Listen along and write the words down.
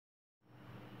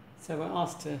So we're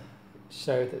asked to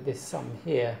show that this sum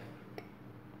here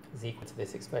is equal to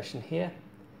this expression here,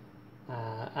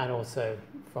 and also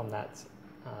from that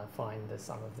find the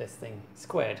sum of this thing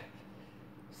squared.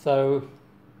 So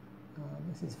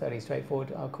this is fairly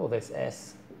straightforward. I'll call this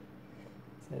S.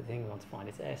 So the thing we want to find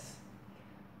is S.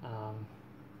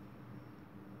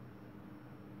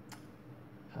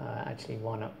 Actually,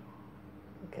 one up.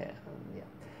 Okay, yeah.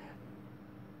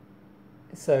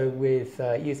 So with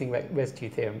using residue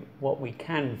theorem, what we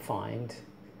can find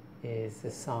is the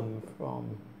sum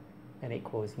from n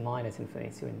equals minus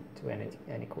infinity to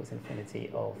n equals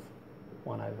infinity of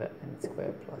 1 over n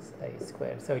squared plus a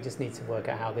squared. So we just need to work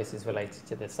out how this is related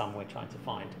to the sum we're trying to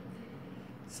find.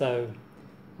 So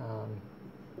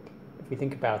if we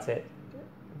think about it,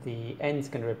 the n's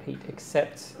going to repeat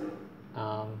except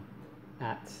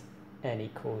at n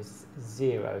equals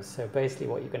 0. So basically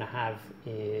what you're going to have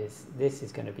is this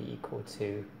is going to be equal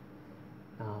to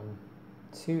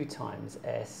 2 times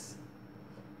s,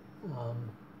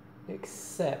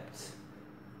 except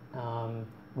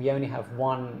we only have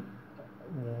one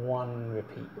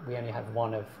repeat. We only have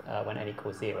one of when n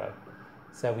equals 0.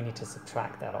 So we need to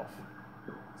subtract that off.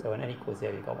 So when n equals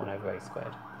 0, you've got 1 over a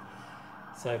squared.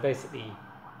 So basically,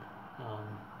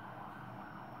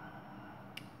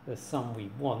 the sum we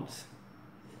want,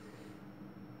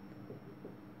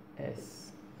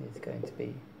 S, is going to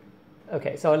be...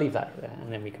 Okay, so I'll leave that there,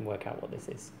 and then we can work out what this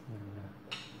is. And,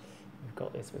 we've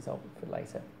got this result for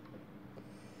later.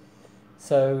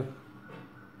 So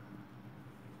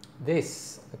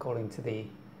this, according to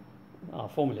our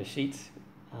formula sheet,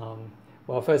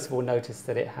 well, first of all, notice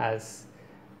that it has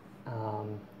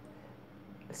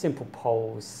simple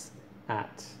poles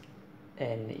at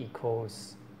n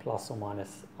equals plus or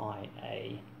minus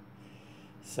ia.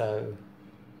 So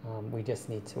we just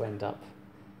need to end up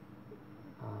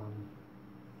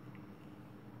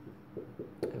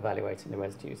evaluating the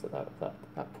residues at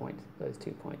that point, those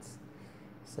 2 points.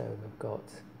 So we've got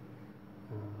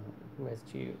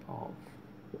residue of,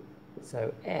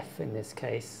 so f in this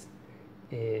case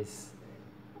is,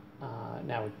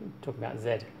 now we're talking about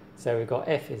z, so we've got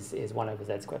f is 1 over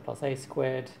z squared plus a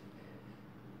squared,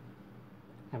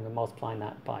 and we're multiplying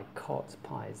that by cot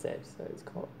pi z, so it's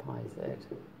cot pi z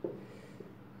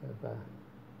over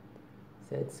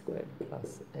z squared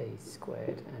plus a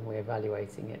squared, and we're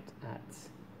evaluating it at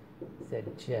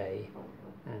zj,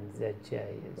 and zj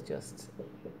is just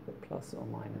plus or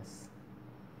minus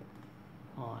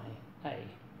ia.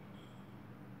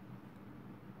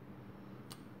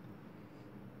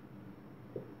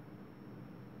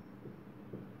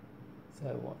 So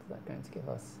what is that going to give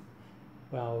us?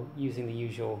 Well, using the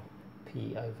usual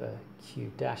p over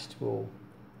q dashed rule,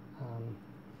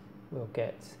 we'll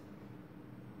get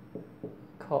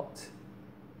cot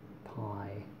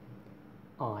pi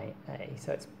ia,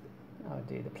 so it's, I'll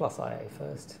do the plus ia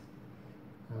first,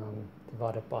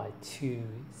 divided by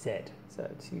 2z, so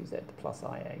 2z plus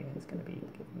ia is going to be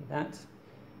giving me that,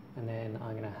 and then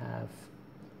I'm going to have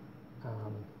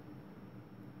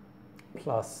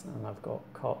plus, and I've got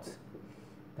cot,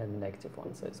 then the negative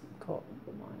one, so it's cot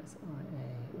minus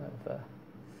ia over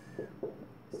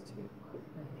 2ia.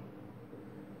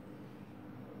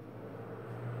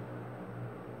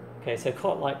 Okay, so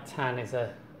cot, like tan, is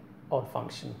a odd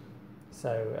function.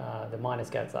 So the minus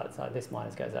goes outside, this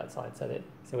minus goes outside, so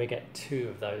we get 2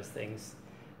 of those things.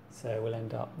 So we'll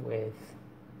end up with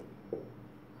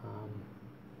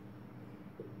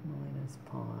minus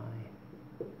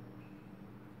pi,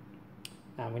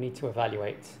 and we need to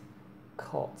evaluate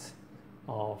cot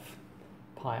of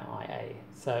pi ia.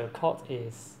 So cot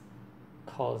is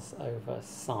cos over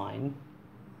sine.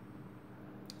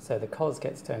 So the cos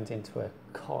gets turned into a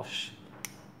cosh,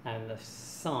 and the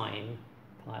sine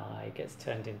pi I gets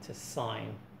turned into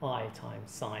sine I times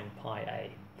sine pi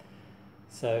a.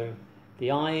 So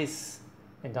the i's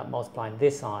end up multiplying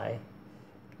this I,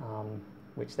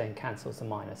 which then cancels the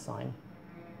minus sign,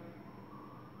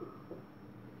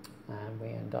 and we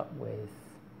end up with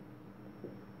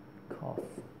cof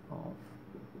of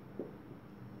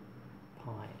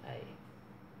pi a.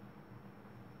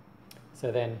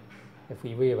 So then if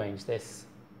we rearrange this,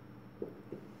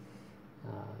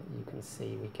 you can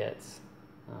see we get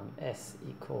S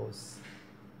equals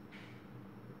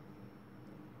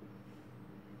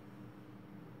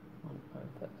 1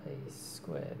 over a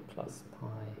squared plus pi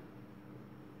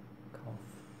cof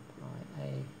pi a,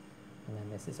 and then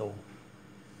this is all,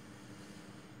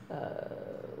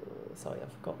 sorry, I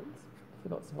forgot to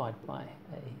divide by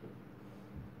a,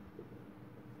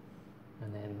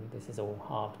 and then this is all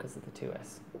halved because of the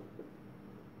 2s,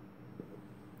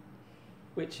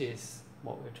 which is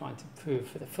what we're trying to prove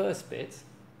for the first bit.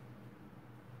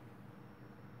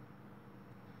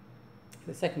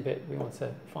 For the second bit, we want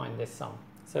to find this sum.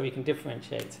 So we can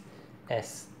differentiate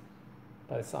s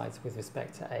both sides with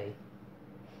respect to a.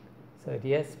 So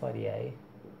ds by dA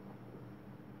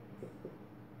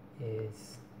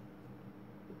is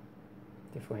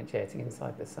differentiating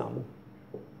inside the sum.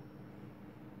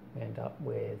 We end up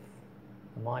with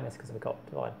a minus because we've got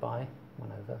divided by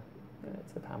 1 over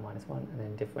to the power minus 1, and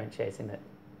then differentiating that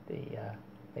the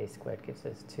a squared gives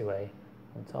us 2a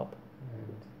on top,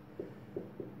 and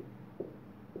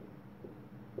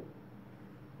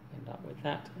end up with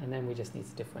that. And then we just need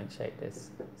to differentiate this.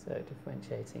 So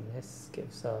differentiating this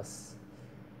gives us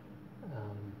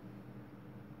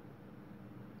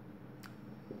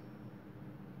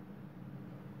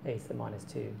a to the minus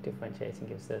 2. Differentiating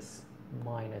gives us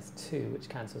minus 2, which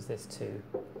cancels this 2,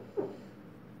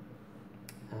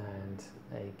 and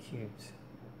a cubed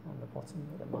on the bottom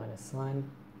with a minus sign.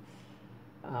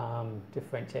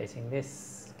 Differentiating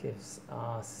this gives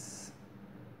us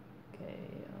a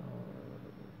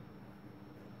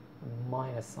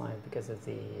minus sign because of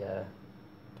the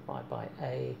divide by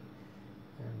a,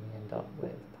 and we end up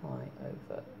with pi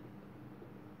over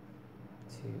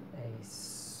 2a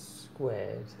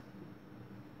squared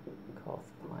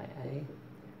coth pi a. And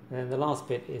then the last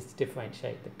bit is to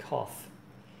differentiate the coth.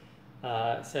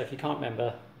 So if you can't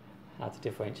remember how to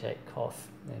differentiate coth,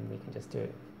 then we can just do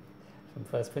it from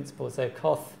first principles. So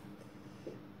coth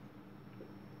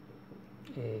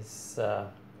is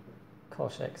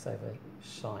cos x over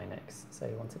sin x. So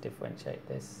you want to differentiate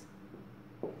this.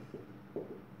 What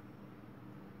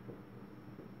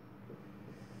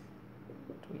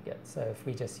do we get? So if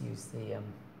we just use the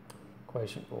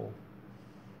quotient rule,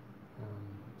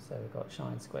 so we've got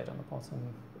sin squared on the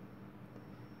bottom,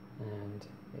 and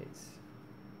it's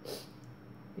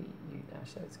bu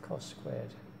dash, so it's cos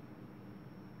squared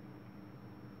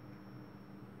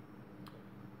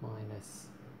minus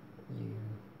u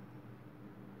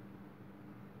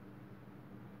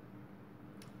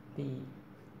v,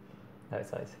 no,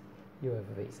 sorry, it's u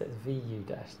over v, so it's vu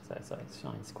dash, so sorry, it's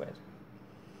sin squared.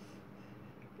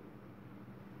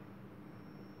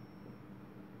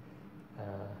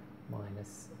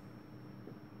 Minus,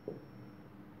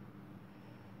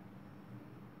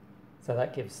 so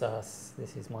that gives us,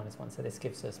 this is minus 1, so this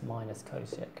gives us minus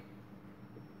cosec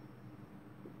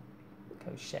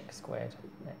squared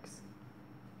x.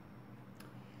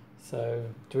 So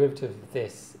derivative of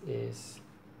this is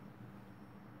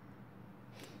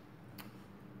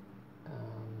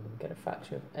get a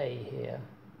factor of a here.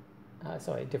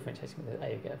 Sorry, differentiating with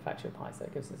a, we get a factor of pi, so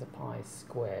it gives us a pi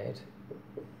squared.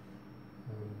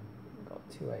 We've got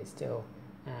 2a still,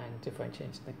 and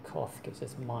differentiating the coth gives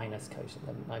us minus cosec.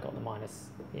 I got the minus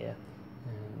here,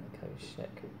 and the cosec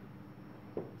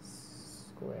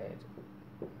squared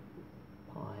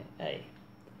pi a.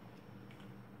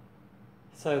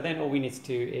 So then all we need to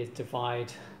do is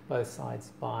divide both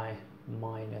sides by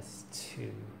minus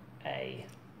 2a.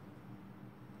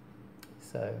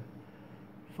 So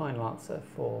final answer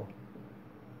for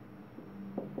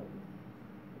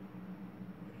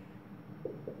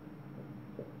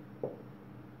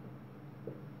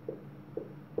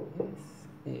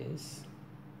is,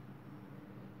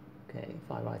 okay,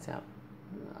 if I write out,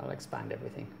 I'll expand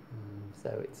everything. So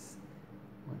it's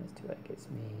minus 2a gives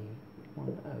me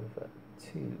 1 over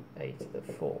 2a to the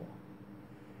 4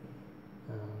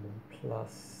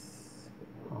 plus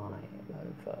pi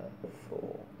over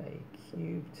 4a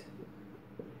cubed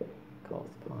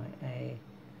cos pi a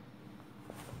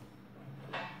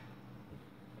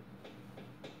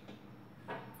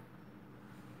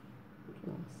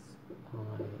plus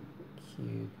pi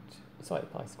cubed, sorry,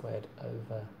 pi squared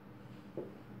over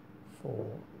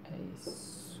 4a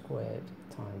squared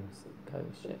times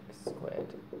cosec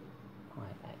squared pi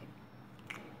a.